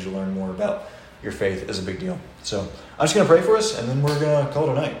can do to learn more about your faith is a big deal. So I'm just going to pray for us, and then we're going to call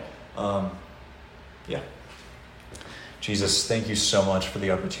it a night. Yeah. Jesus, thank you so much for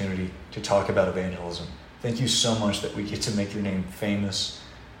the opportunity to talk about evangelism. Thank you so much that we get to make your name famous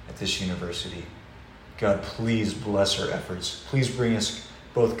at this university. God, please bless our efforts. Please bring us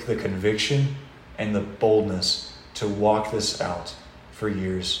both the conviction and the boldness to walk this out for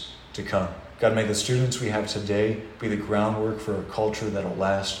years to come. God, may the students we have today be the groundwork for a culture that will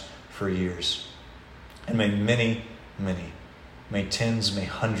last for years. And may many, may tens, may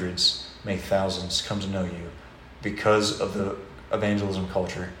hundreds, may thousands come to know you because of the evangelism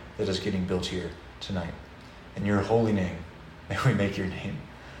culture that is getting built here tonight. In your holy name, may we make your name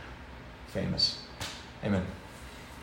famous. Amen.